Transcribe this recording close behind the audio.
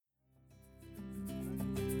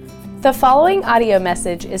The following audio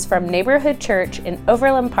message is from Neighborhood Church in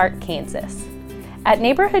Overland Park, Kansas. At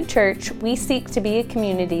Neighborhood Church, we seek to be a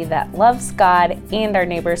community that loves God and our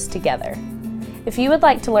neighbors together. If you would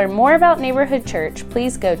like to learn more about Neighborhood Church,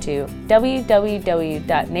 please go to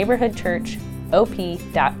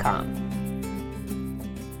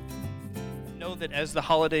www.neighborhoodchurchop.com. Know that as the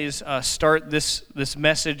holidays start, this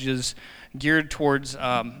message is geared towards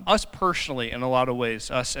us personally in a lot of ways,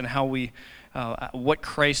 us and how we, what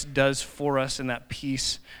Christ does for us in that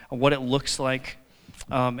peace, what it looks like.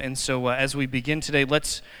 And so as we begin today,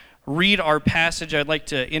 let's read our passage. I'd like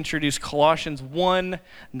to introduce Colossians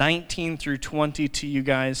 1:19 through 20 to you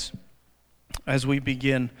guys as we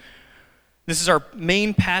begin. This is our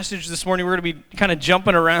main passage this morning. We're going to be kind of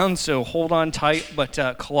jumping around, so hold on tight. But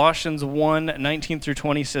Colossians 1:19 through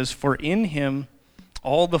 20 says, "For in him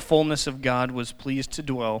all the fullness of God was pleased to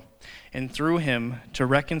dwell, and through him to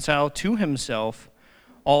reconcile to himself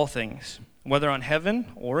all things, whether on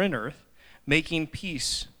heaven or in earth, making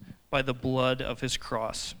peace by the blood of his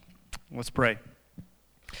cross." Let's pray.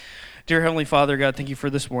 Dear Heavenly Father, God, thank you for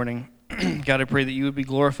this morning. God, I pray that you would be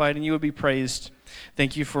glorified and you would be praised.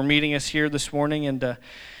 Thank you for meeting us here this morning, and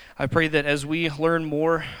I pray that as we learn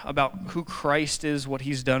more about who Christ is, what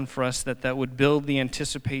he's done for us, that would build the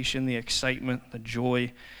anticipation, the excitement, the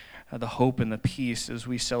joy, the hope, and the peace as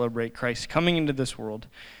we celebrate Christ coming into this world,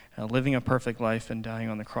 living a perfect life, and dying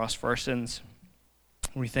on the cross for our sins.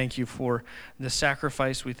 We thank you for this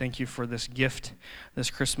sacrifice. We thank you for this gift,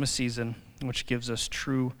 this Christmas season, which gives us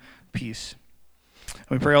true peace.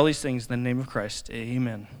 We pray all these things in the name of Christ.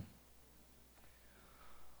 Amen.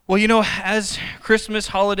 Well, you know, as Christmas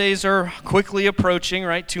holidays are quickly approaching,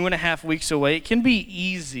 right, 2.5 weeks away, it can be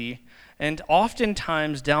easy and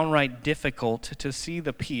oftentimes downright difficult to see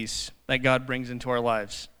the peace that God brings into our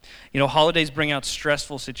lives. You know, holidays bring out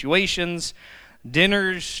stressful situations,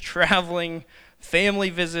 dinners, traveling, family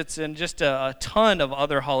visits, and just a ton of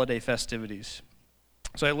other holiday festivities.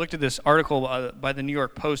 So I looked at this article by the New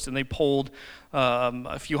York Post, and they polled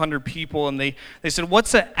a few hundred people, and they said,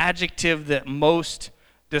 what's an adjective that most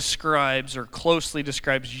describes or closely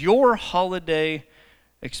describes your holiday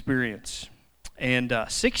experience? And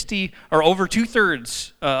 60 or over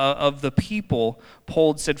 2/3 of the people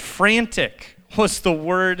polled said frantic was the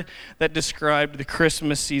word that described the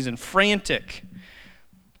Christmas season. Frantic.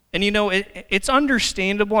 And you know, it's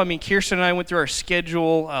understandable. I mean, Kirsten and I went through our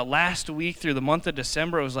schedule last week through the month of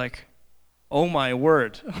December. It was like, oh my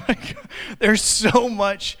word. There's so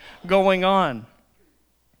much going on.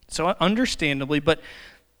 So understandably, but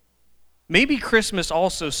maybe Christmas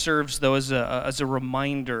also serves, though, as a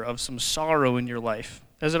reminder of some sorrow in your life,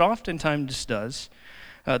 as it oftentimes does,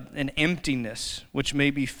 an emptiness which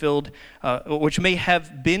may be filled, which may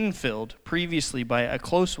have been filled previously by a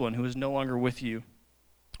close one who is no longer with you.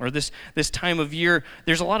 Or this time of year,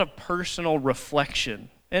 there's a lot of personal reflection,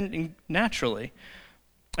 and naturally,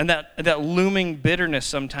 and that looming bitterness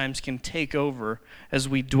sometimes can take over as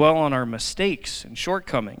we dwell on our mistakes and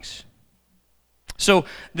shortcomings. So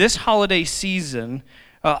this holiday season,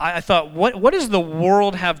 I thought, what does the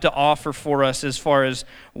world have to offer for us as far as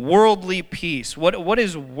worldly peace? What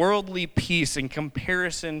is worldly peace in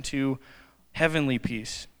comparison to heavenly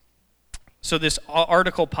peace? So this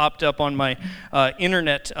article popped up on my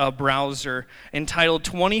internet browser entitled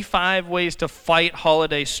 25 Ways to Fight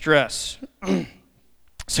Holiday Stress.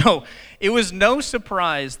 So it was no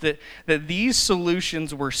surprise that these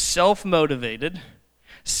solutions were self-motivated,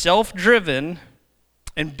 self-driven,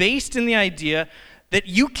 and based in the idea that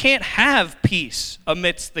you can't have peace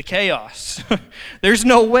amidst the chaos. There's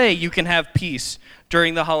no way you can have peace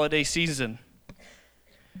during the holiday season.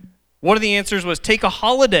 One of the answers was take a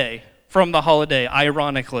holiday from the holiday,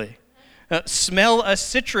 ironically. Smell a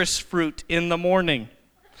citrus fruit in the morning.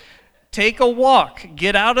 Take a walk.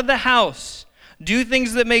 Get out of the house. Do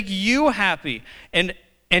things that make you happy. And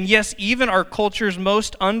yes, even our culture's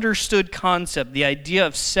most understood concept, the idea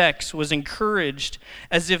of sex, was encouraged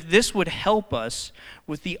as if this would help us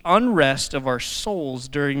with the unrest of our souls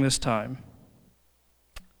during this time.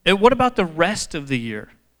 And what about the rest of the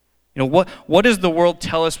year? You know, what does the world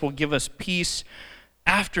tell us will give us peace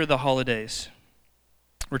after the holidays?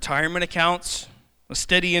 Retirement accounts, a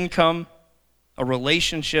steady income, a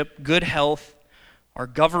relationship, good health, our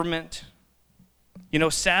government. You know,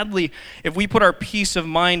 sadly, if we put our peace of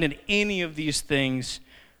mind in any of these things,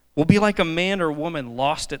 we'll be like a man or woman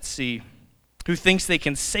lost at sea who thinks they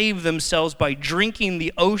can save themselves by drinking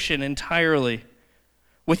the ocean entirely.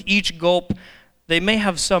 With each gulp, they may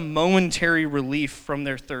have some momentary relief from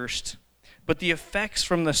their thirst, but the effects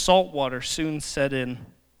from the salt water soon set in.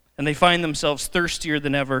 and they find themselves thirstier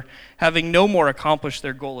than ever, having no more accomplished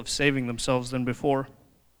their goal of saving themselves than before.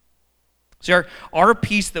 See, our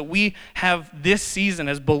peace that we have this season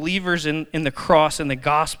as believers in the cross and the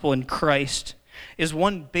gospel in Christ is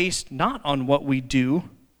one based not on what we do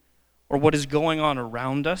or what is going on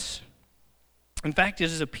around us. In fact, it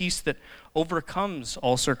is a peace that overcomes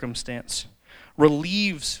all circumstance,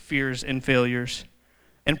 relieves fears and failures,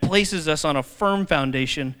 and places us on a firm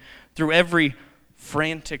foundation through every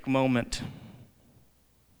frantic moment.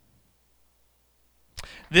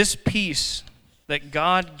 This peace that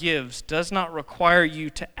God gives does not require you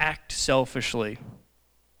to act selfishly.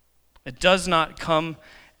 It does not come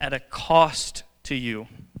at a cost to you.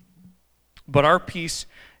 But our peace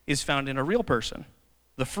is found in a real person,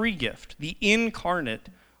 the free gift, the incarnate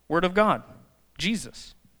Word of God,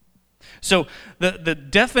 Jesus. So the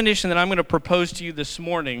definition that I'm going to propose to you this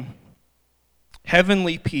morning,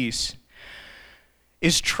 heavenly peace,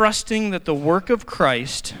 is trusting that the work of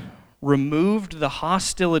Christ removed the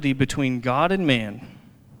hostility between God and man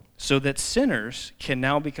so that sinners can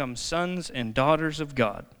now become sons and daughters of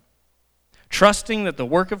God. Trusting that the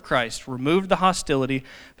work of Christ removed the hostility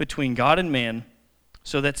between God and man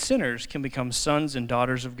so that sinners can become sons and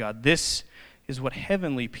daughters of God. This is what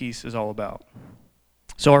heavenly peace is all about.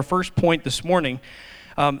 So our first point this morning,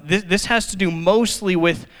 this has to do mostly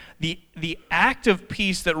with the act of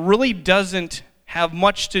peace that really doesn't have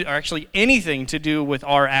much to, or actually anything to do with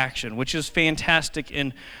our action, which is fantastic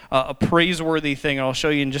and a praiseworthy thing. I'll show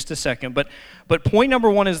you in just a second. But point number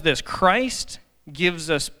one is this: Christ gives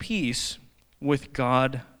us peace with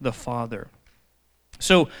God the Father.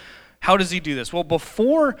 So how does he do this? Well,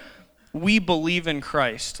 before we believe in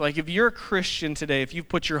Christ, like if you're a Christian today, if you've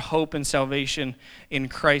put your hope and salvation in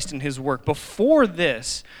Christ and his work, before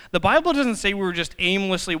this, the Bible doesn't say we were just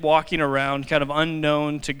aimlessly walking around, kind of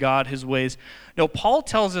unknown to God, his ways. No, Paul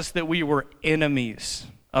tells us that we were enemies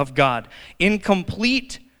of God, in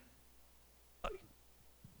complete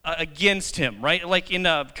against him, right? Like in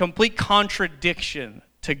a complete contradiction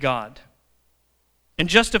to God. And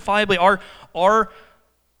justifiably, our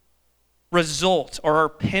result or our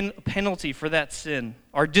penalty for that sin,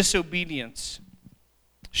 our disobedience,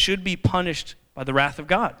 should be punished by the wrath of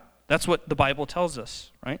God. That's what the Bible tells us,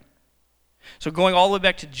 right? So going all the way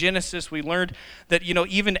back to Genesis, we learned that,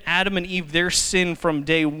 even Adam and Eve, their sin from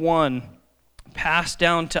day one passed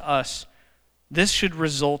down to us. This should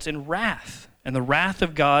result in wrath. And the wrath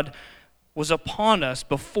of God was upon us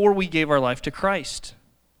before we gave our life to Christ.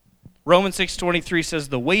 Romans 6:23 says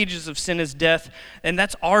the wages of sin is death, and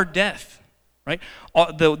that's our death, right?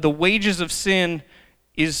 The wages of sin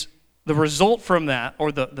is the result from that,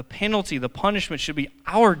 or the penalty, the punishment should be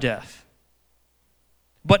our death.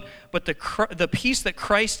 But the peace that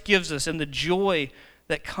Christ gives us and the joy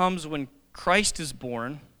that comes when Christ is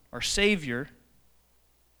born, our Savior,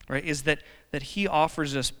 right, is that he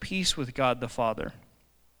offers us peace with God the Father.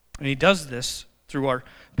 And he does this through our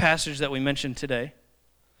passage that we mentioned today.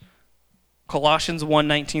 Colossians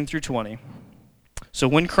 1:19 through 20. So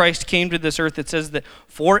when Christ came to this earth, it says that,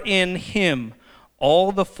 for in him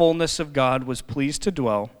all the fullness of God was pleased to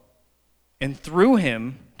dwell, and through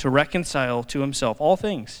him to reconcile to himself all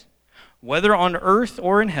things, whether on earth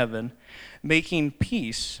or in heaven, making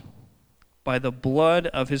peace by the blood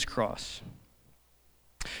of his cross.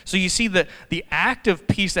 So you see the act of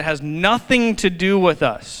peace that has nothing to do with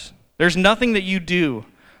us. There's nothing that you do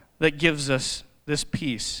that gives us this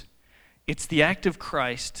peace. It's the act of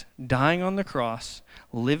Christ dying on the cross,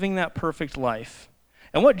 living that perfect life.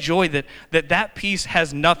 And what joy that peace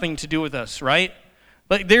has nothing to do with us, right?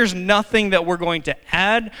 Like there's nothing that we're going to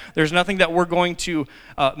add. There's nothing that we're going to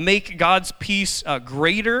make God's peace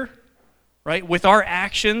greater, right? With our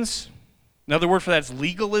actions. Another word for that is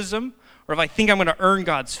legalism. Or if I think I'm going to earn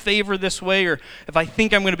God's favor this way, or if I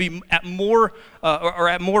think I'm going to be at more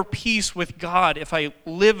at more peace with God if I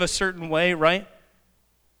live a certain way, right?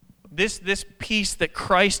 This peace that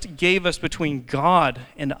Christ gave us between God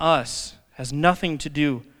and us has nothing to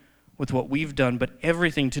do with what we've done, but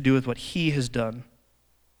everything to do with what he has done.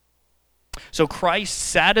 So Christ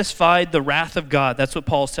satisfied the wrath of God. That's what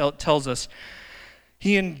Paul tells us.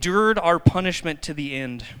 He endured our punishment to the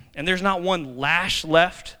end. And there's not one lash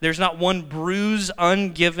left. There's not one bruise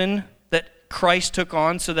ungiven that Christ took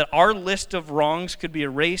on so that our list of wrongs could be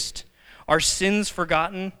erased, our sins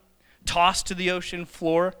forgotten, tossed to the ocean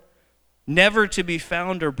floor, never to be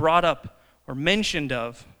found or brought up or mentioned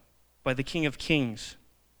of by the King of Kings.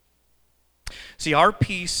 See, our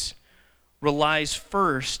peace relies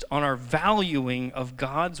first on our valuing of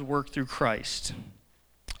God's work through Christ,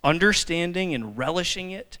 understanding and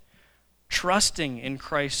relishing it, trusting in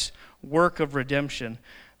Christ's work of redemption.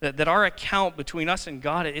 that our account between us and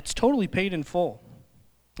God, it's totally paid in full.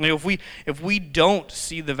 You know, if we don't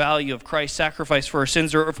see the value of Christ's sacrifice for our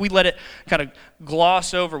sins, or if we let it kind of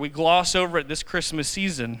gloss over it this Christmas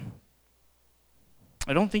season,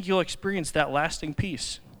 I don't think you'll experience that lasting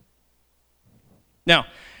peace. Now,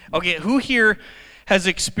 okay, who here has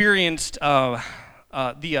experienced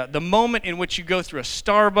the moment in which you go through a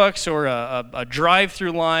Starbucks or a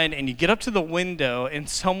drive-through line and you get up to the window and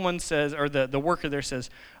someone says, or the worker there says,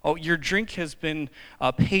 "Oh, your drink has been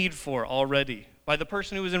paid for already by the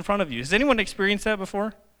person who was in front of you"? Has anyone experienced that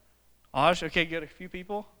before? Osh, okay, good, a few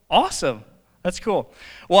people. Awesome, that's cool.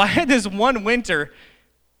 Well, I had this one winter,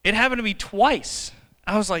 it happened to me twice.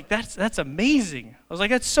 I was like, that's amazing. I was like,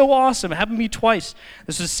 that's so awesome. It happened to me twice.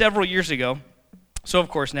 This was several years ago. So, of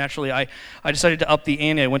course, naturally, I decided to up the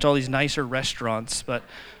ante. I went to all these nicer restaurants, but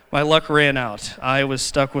my luck ran out. I was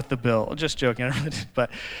stuck with the bill. Just joking, I really did.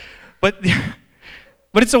 But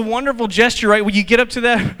it's a wonderful gesture, right? When you get up to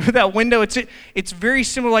that window, it's very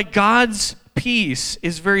similar. Like God's peace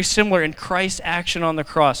is very similar in Christ's action on the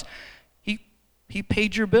cross. He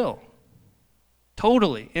paid your bill.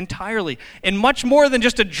 Totally, entirely. And much more than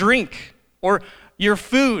just a drink or your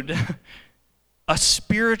food. A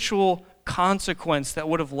spiritual consequence that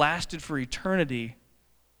would have lasted for eternity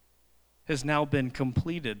has now been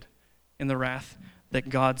completed in the wrath that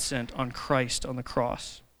God sent on Christ on the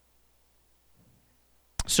cross.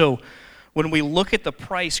 So, when we look at the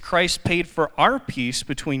price Christ paid for our peace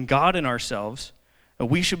between God and ourselves,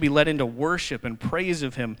 we should be led into worship and praise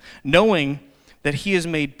of Him, knowing that He has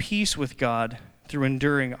made peace with God through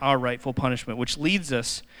enduring our rightful punishment, which leads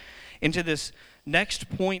us into this next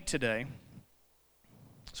point today.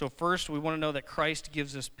 So first, we want to know that Christ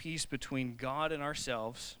gives us peace between God and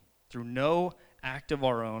ourselves through no act of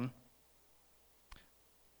our own.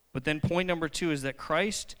 But then point number 2 is that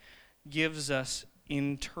Christ gives us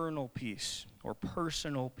internal peace or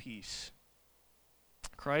personal peace.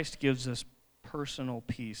 Christ gives us personal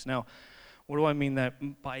peace. Now, what do I mean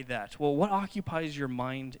by that? Well, what occupies your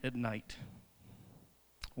mind at night?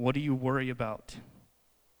 What do you worry about?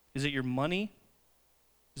 Is it your money?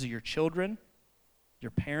 Is it your children? Your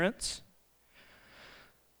parents?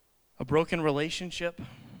 A broken relationship?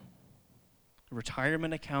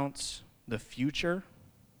 Retirement accounts? The future?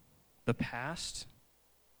 The past?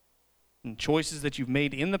 And choices that you've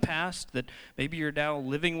made in the past that maybe you're now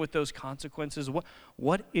living with those consequences?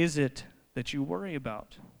 What is it that you worry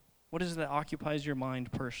about? What is it that occupies your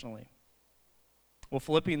mind personally? Well,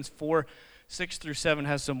 Philippians 4:6-7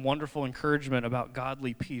 has some wonderful encouragement about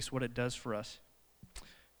godly peace, what it does for us.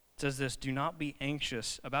 It says this: "Do not be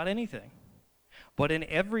anxious about anything, but in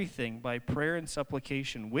everything by prayer and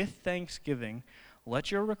supplication with thanksgiving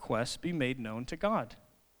let your requests be made known to God.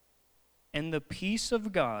 And the peace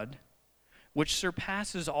of God, which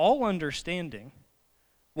surpasses all understanding,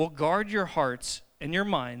 will guard your hearts and your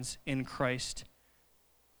minds in Christ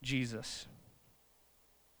Jesus."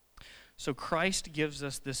 So Christ gives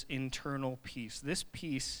us this internal peace, this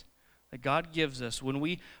peace that God gives us when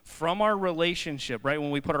we, from our relationship, right,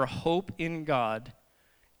 when we put our hope in God,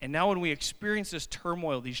 and now when we experience this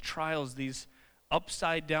turmoil, these trials, these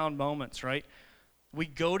upside down moments, right, we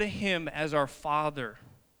go to Him as our Father.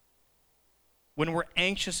 When we're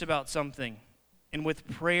anxious about something, and with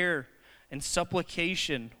prayer and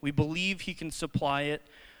supplication, we believe He can supply it.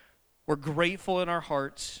 We're grateful in our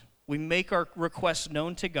hearts. We make our requests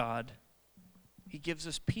known to God. He gives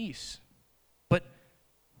us peace. But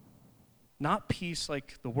not peace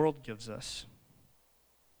like the world gives us.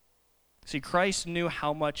 See, Christ knew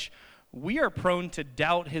how much we are prone to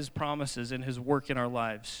doubt His promises and His work in our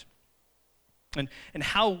lives. And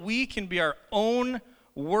how we can be our own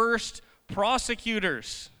worst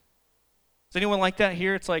prosecutors. Is anyone like that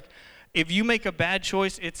here? It's like, if you make a bad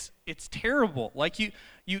choice, it's terrible. Like you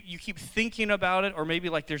keep thinking about it, or maybe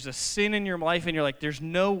like there's a sin in your life and you're like, there's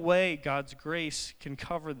no way God's grace can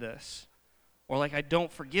cover this. Or like, I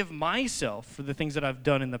don't forgive myself for the things that I've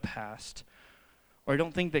done in the past. Or I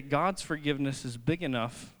don't think that God's forgiveness is big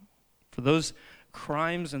enough for those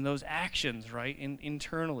crimes and those actions, right,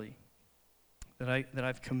 internally that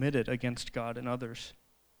I've committed against God and others.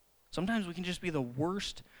 Sometimes we can just be the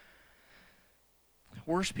worst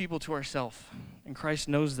people to ourselves, and Christ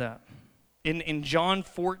knows that. In John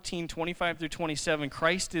 14:25-27,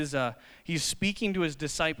 Christ is he's speaking to His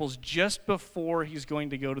disciples just before He's going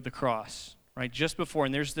to go to the cross, right? Just before,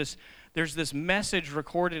 and there's this message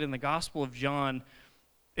recorded in the Gospel of John.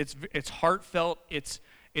 It's heartfelt.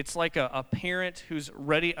 It's like a parent who's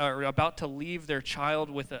ready or about to leave their child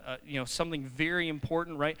with something very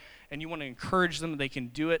important, right? And you want to encourage them that they can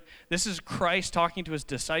do it. This is Christ talking to His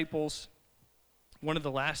disciples. one of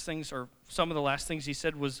the last things, or some of the last things he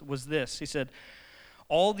said was this. He said,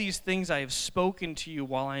 "All these things I have spoken to you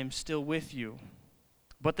while I am still with you.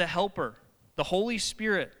 But the Helper, the Holy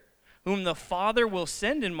Spirit, whom the Father will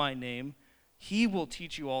send in my name, he will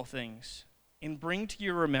teach you all things and bring to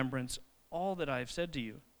your remembrance all that I have said to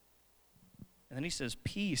you." And then he says,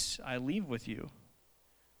 "Peace I leave with you.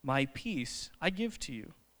 My peace I give to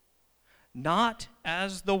you. Not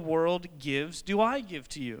as the world gives do I give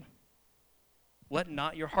to you. Let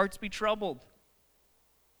not your hearts be troubled,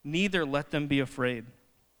 neither let them be afraid."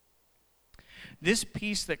 This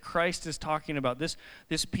peace that Christ is talking about, this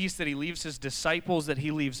peace that he leaves his disciples, that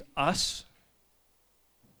he leaves us,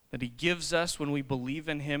 that he gives us when we believe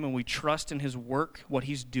in him and we trust in his work, what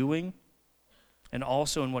he's doing, and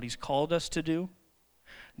also in what he's called us to do,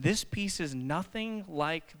 this peace is nothing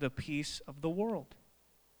like the peace of the world.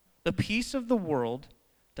 The peace of the world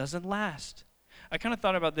doesn't last. I kind of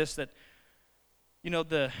thought about this, that,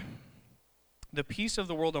 the peace of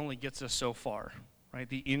the world only gets us so far, right?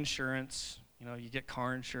 The insurance, you get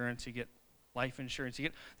car insurance, you get life insurance, you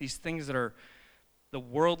get these things that are the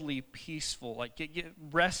worldly peaceful, like get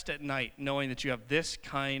rest at night knowing that you have this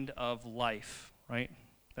kind of life, right?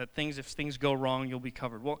 That if things go wrong, you'll be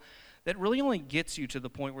covered. Well, that really only gets you to the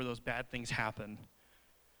point where those bad things happen.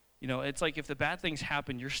 It's like if the bad things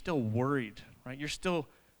happen, you're still worried, right?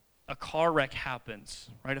 A car wreck happens,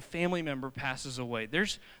 right? A family member passes away.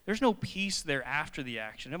 There's no peace there after the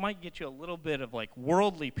action. It might get you a little bit of like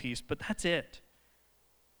worldly peace, but that's it.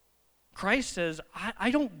 Christ says, I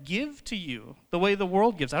don't give to you the way the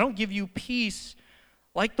world gives. I don't give you peace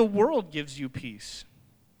like the world gives you peace.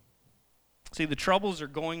 See, the troubles are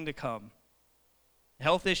going to come.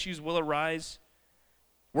 Health issues will arise.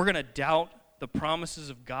 We're going to doubt the promises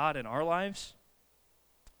of God in our lives.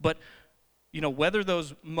 But whether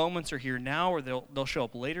those moments are here now or they'll show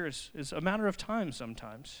up later is a matter of time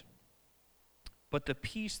sometimes. But the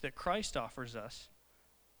peace that Christ offers us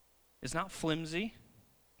is not flimsy.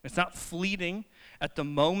 It's not fleeting at the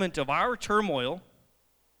moment of our turmoil.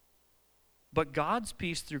 But God's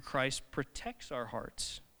peace through Christ protects our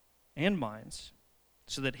hearts and minds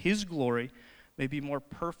so that his glory may be more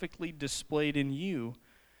perfectly displayed in you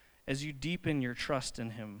as you deepen your trust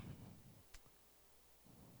in him.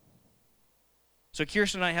 So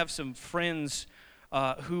Kirsten and I have some friends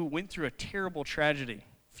who went through a terrible tragedy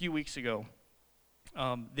a few weeks ago.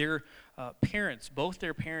 Their parents, both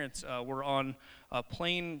their parents, were on a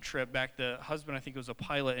plane trip back. The husband, I think, was a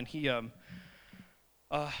pilot, and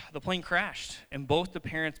the plane crashed, and both the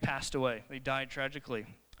parents passed away. They died tragically,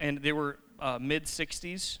 and they were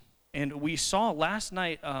mid-60s. And we saw last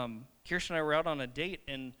night, Kirsten and I were out on a date,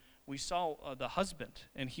 and we saw the husband,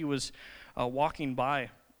 and he was walking by.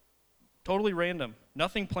 Totally random.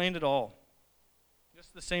 Nothing planned at all.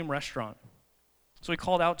 Just the same restaurant. So we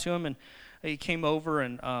called out to him, and he came over,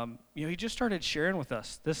 and he just started sharing with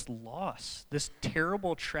us this loss, this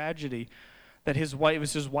terrible tragedy that it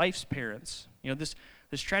was his wife's parents.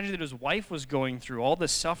 This tragedy that his wife was going through, all the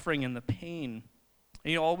suffering and the pain.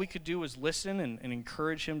 And, all we could do was listen and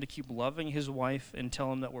encourage him to keep loving his wife and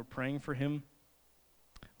tell him that we're praying for him.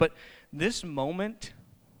 But this moment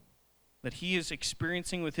that he is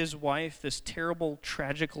experiencing with his wife, this terrible,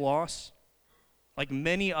 tragic loss, like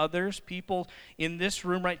many others, people in this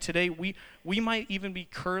room right today, we might even be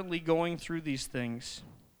currently going through these things.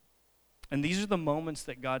 And these are the moments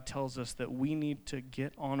that God tells us that we need to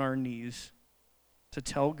get on our knees to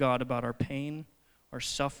tell God about our pain, our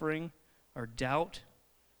suffering, our doubt,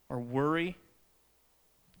 our worry,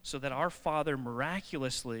 so that our Father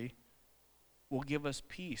miraculously will give us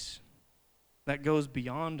peace that goes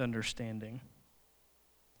beyond understanding,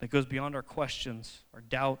 that goes beyond our questions, our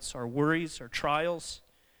doubts, our worries, our trials,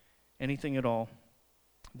 anything at all.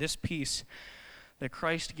 This peace that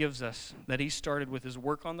Christ gives us, that he started with his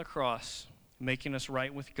work on the cross, making us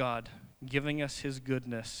right with God, giving us his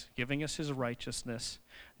goodness, giving us his righteousness,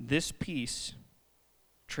 this peace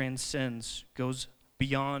transcends, goes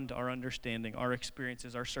beyond our understanding, our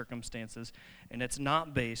experiences, our circumstances, and it's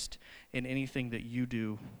not based in anything that you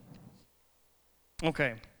do.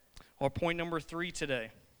 Okay, well, point number 3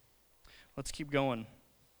 today. Let's keep going.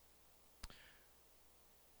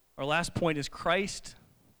 Our last point is Christ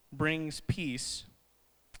brings peace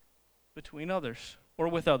between others or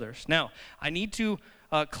with others. Now, I need to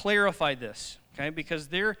clarify this, okay, because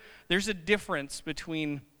there's a difference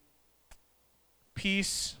between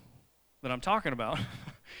peace that I'm talking about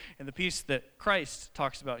and the peace that Christ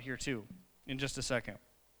talks about here too in just a second.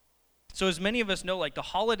 So as many of us know, like the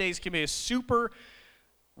holidays can be a super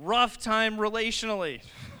rough time relationally.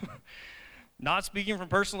 Not speaking from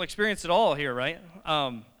personal experience at all here, right?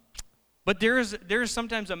 But there is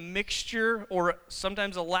sometimes a mixture or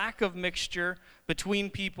sometimes a lack of mixture between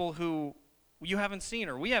people who you haven't seen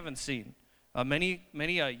or we haven't seen many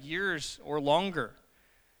years or longer.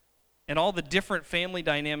 And all the different family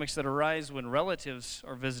dynamics that arise when relatives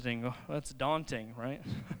are visiting, that's daunting, right?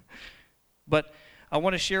 But I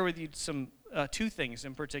want to share with you two things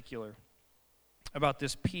in particular about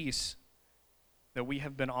this peace that we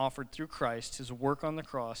have been offered through Christ, his work on the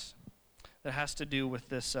cross, that has to do with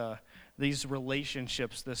these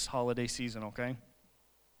relationships this holiday season, okay?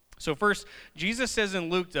 So first, Jesus says in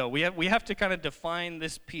Luke, though, we have to kind of define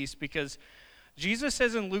this peace, because Jesus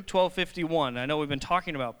says in Luke 12:51, I know we've been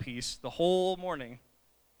talking about peace the whole morning.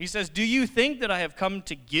 He says, "Do you think that I have come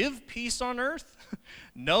to give peace on earth?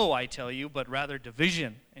 No, I tell you, but rather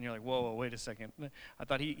division." And you're like, whoa, wait a second. I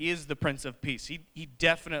thought he is the Prince of Peace. He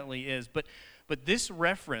definitely is. But this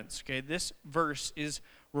reference, okay, this verse is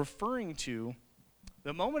referring to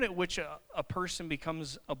the moment at which a person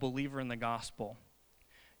becomes a believer in the gospel.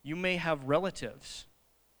 You may have relatives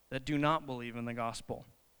that do not believe in the gospel.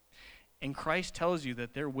 And Christ tells you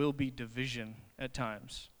that there will be division at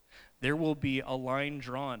times. There will be a line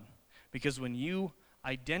drawn. Because when you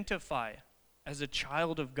identify as a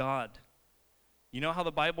child of God, you know how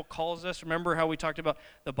the Bible calls us? Remember how we talked about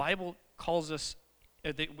the Bible calls us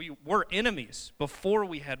that we were enemies before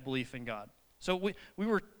we had belief in God. So we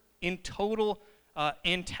were in total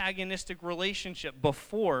antagonistic relationship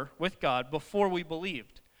with God before we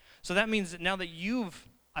believed. So that means that now that you've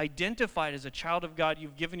identified as a child of God,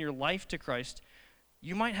 you've given your life to Christ,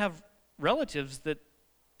 you might have relatives that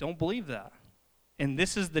don't believe that. And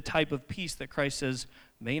this is the type of peace that Christ says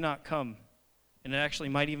may not come. And it actually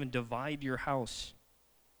might even divide your house.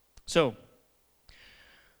 So,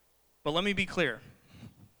 but let me be clear.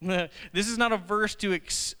 This is not a verse to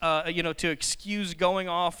excuse going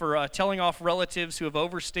off or telling off relatives who have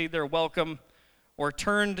overstayed their welcome or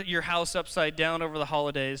turned your house upside down over the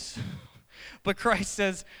holidays. But Christ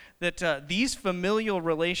says that these familial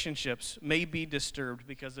relationships may be disturbed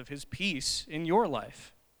because of his peace in your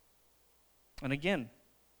life. And again,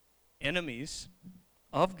 enemies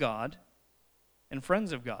of God and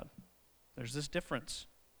friends of God. There's this difference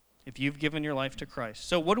if you've given your life to Christ.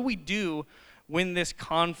 So what do we do when this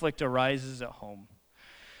conflict arises at home?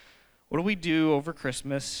 What do we do over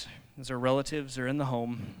Christmas as our relatives are in the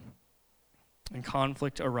home and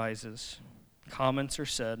conflict arises? Comments are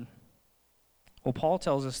said. Well, Paul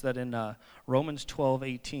tells us that in Romans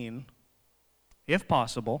 12:18, if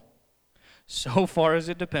possible, so far as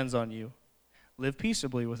it depends on you, live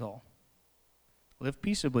peaceably with all. Live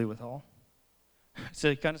peaceably with all. So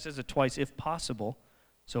it kind of says it twice, if possible,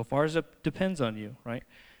 so far as it depends on you, right?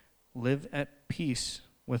 Live at peace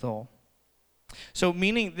with all. So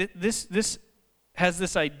meaning that this has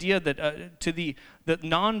this idea that to the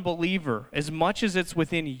non-believer, as much as it's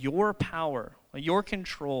within your power, your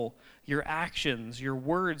control, your actions, your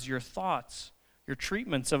words, your thoughts, your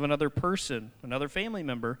treatments of another person, another family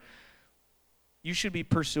member, you should be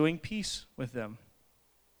pursuing peace with them,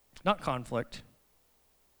 not conflict.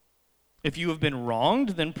 If you have been wronged,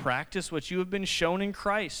 then practice what you have been shown in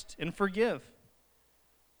Christ and forgive.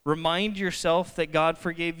 Remind yourself that God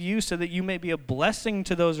forgave you so that you may be a blessing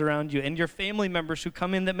to those around you and your family members who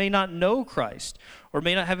come in that may not know Christ or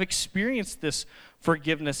may not have experienced this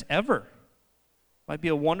forgiveness ever. Might be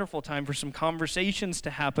a wonderful time for some conversations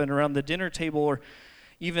to happen around the dinner table, or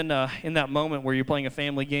even in that moment where you're playing a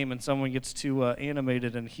family game and someone gets too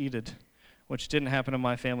animated and heated, which didn't happen in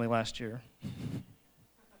my family last year.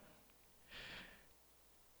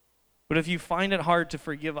 But if you find it hard to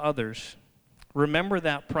forgive others, remember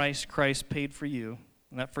that price Christ paid for you,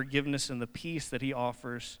 and that forgiveness and the peace that he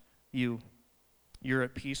offers you. You're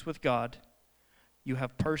at peace with God. You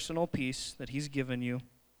have personal peace that he's given you.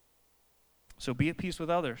 So be at peace with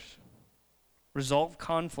others. Resolve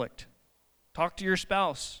conflict. Talk to your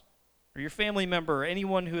spouse or your family member or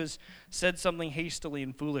anyone who has said something hastily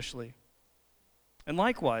and foolishly. And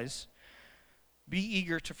likewise, be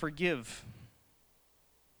eager to forgive,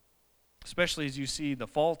 especially as you see the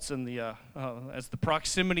faults and as the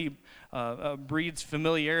proximity breeds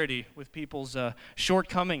familiarity with people's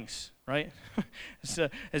shortcomings, right? So,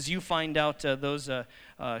 as you find out those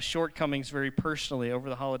shortcomings very personally over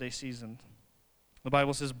the holiday season. The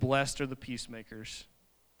Bible says, blessed are the peacemakers.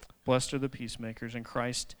 Blessed are the peacemakers, and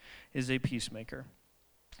Christ is a peacemaker.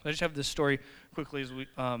 I just have this story quickly as we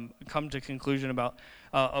come to conclusion about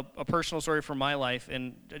a personal story from my life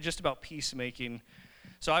and just about peacemaking.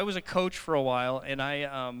 So I was a coach for a while, and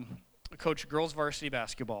I coached girls varsity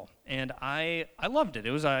basketball, and I loved it.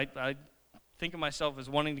 I think of myself as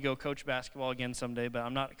wanting to go coach basketball again someday, but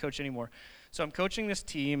I'm not a coach anymore. So I'm coaching this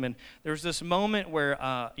team, and there was this moment where,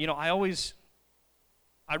 I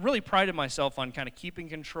really prided myself on kind of keeping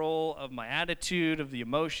control of my attitude, of the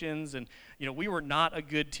emotions, and we were not a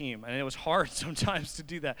good team, and it was hard sometimes to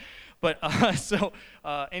do that. But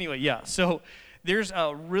anyway, yeah. So there's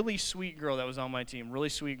a really sweet girl that was on my team, really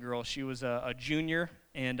sweet girl. She was a junior,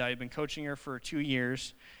 and I had been coaching her for 2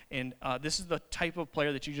 years. And this is the type of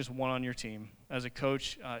player that you just want on your team. As a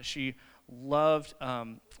coach, she loved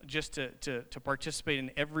just to participate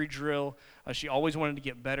in every drill. She always wanted to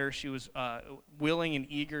get better. She was willing and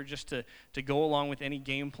eager just to go along with any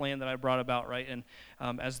game plan that I brought about, right? And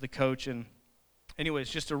as the coach, and anyways,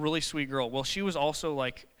 just a really sweet girl. Well, she was also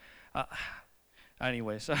like,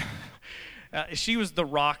 she was the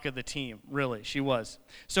rock of the team, really. She was.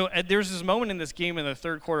 So there's this moment in this game in the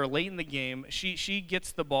third quarter, late in the game, she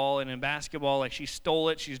gets the ball, and in basketball, like she stole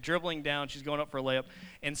it, she's dribbling down, she's going up for a layup,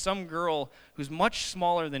 and some girl who's much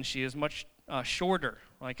smaller than she is, much shorter,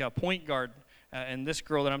 like a point guard, and this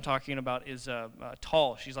girl that I'm talking about is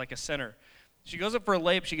tall, she's like a center. She goes up for a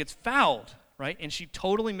layup, she gets fouled, right, and she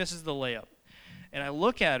totally misses the layup. And I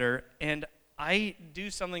look at her, and I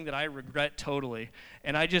do something that I regret totally,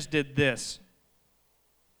 and I just did this.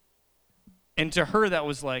 And to her, that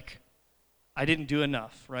was like, I didn't do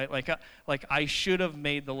enough, right? Like I should have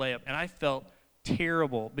made the layup, and I felt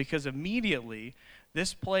terrible because immediately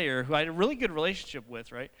this player, who I had a really good relationship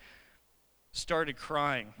with, right, started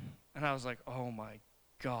crying, and I was like, oh my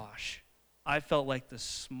gosh. I felt like the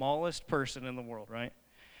smallest person in the world, right?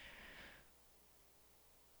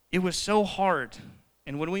 It was so hard.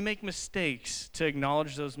 And when we make mistakes, to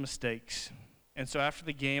acknowledge those mistakes. And so after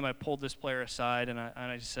the game, I pulled this player aside, and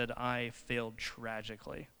I just said, I failed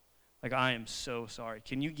tragically. Like, I am so sorry.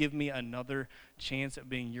 Can you give me another chance at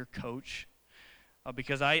being your coach?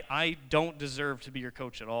 Because I don't deserve to be your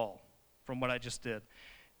coach at all from what I just did.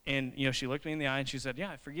 And, she looked me in the eye, and she said, yeah,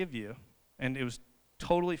 I forgive you. And it was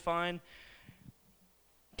totally fine.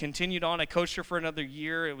 Continued on. I coached her for another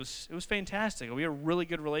year. It was fantastic. We had a really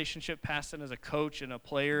good relationship, passed in as a coach and a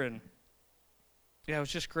player, and yeah, it was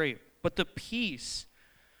just great. But the peace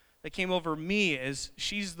that came over me is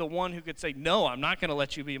she's the one who could say, no, I'm not going to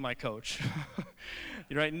let you be my coach.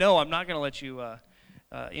 Right? No, I'm not going to let you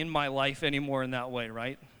in my life anymore in that way,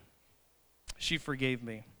 right? She forgave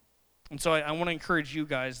me. And so I want to encourage you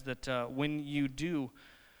guys that when you do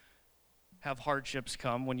have hardships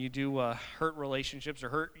come, when you do hurt relationships or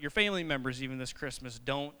hurt your family members even this Christmas,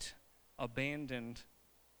 don't abandon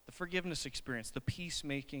the forgiveness experience, the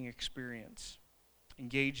peacemaking experience.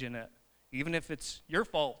 Engage in it, even if it's your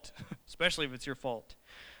fault, especially if it's your fault.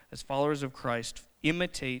 As followers of Christ,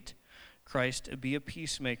 imitate Christ, be a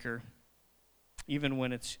peacemaker, even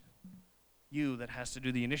when it's you that has to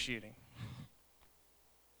do the initiating.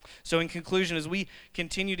 So in conclusion, as we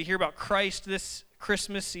continue to hear about Christ this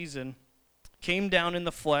Christmas season, came down in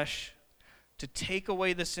the flesh to take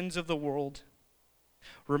away the sins of the world.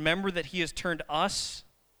 Remember that he has turned us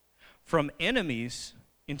from enemies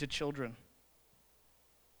into children.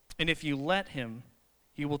 And if you let him,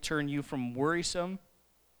 he will turn you from worrisome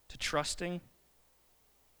to trusting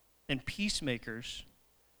and peacemakers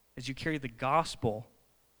as you carry the gospel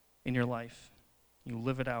in your life. You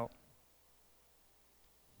live it out.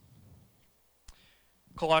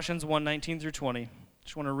 Colossians 1:19-20.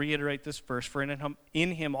 Just want to reiterate this verse. For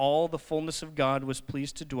in him all the fullness of God was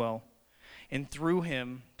pleased to dwell, and through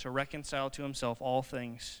him to reconcile to himself all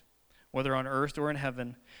things, whether on earth or in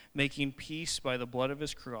heaven, making peace by the blood of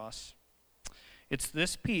his cross. It's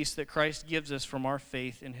this peace that Christ gives us from our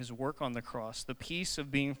faith in his work on the cross, the peace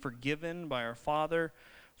of being forgiven by our Father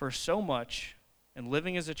for so much and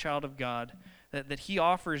living as a child of God that he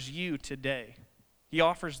offers you today. He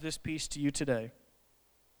offers this peace to you today.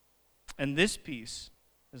 And this peace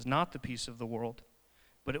is not the peace of the world,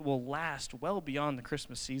 but it will last well beyond the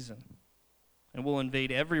Christmas season and will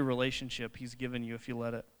invade every relationship he's given you if you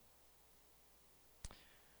let it.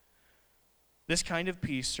 This kind of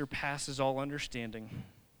peace surpasses all understanding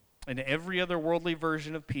and every other worldly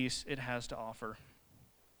version of peace it has to offer.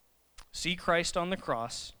 See Christ on the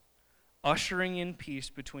cross, ushering in peace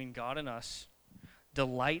between God and us,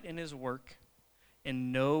 delight in his work,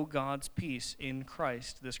 and know God's peace in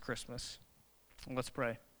Christ this Christmas. Let's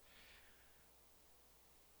pray.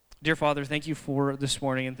 Dear Father, thank you for this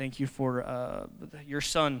morning, and thank you for your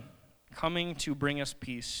Son coming to bring us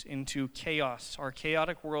peace into chaos, our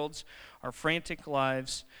chaotic worlds, our frantic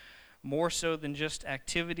lives, more so than just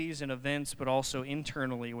activities and events, but also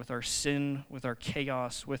internally with our sin, with our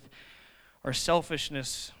chaos, with our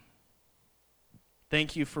selfishness.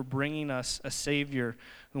 Thank you for bringing us a Savior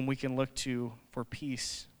whom we can look to for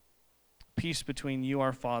peace. Peace between you,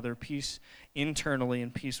 our Father, peace internally,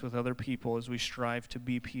 and peace with other people as we strive to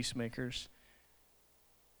be peacemakers.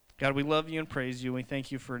 God, we love you and praise you. We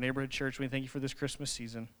thank you for Neighborhood Church. We thank you for this Christmas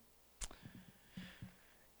season.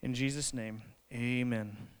 In Jesus' name,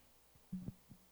 amen.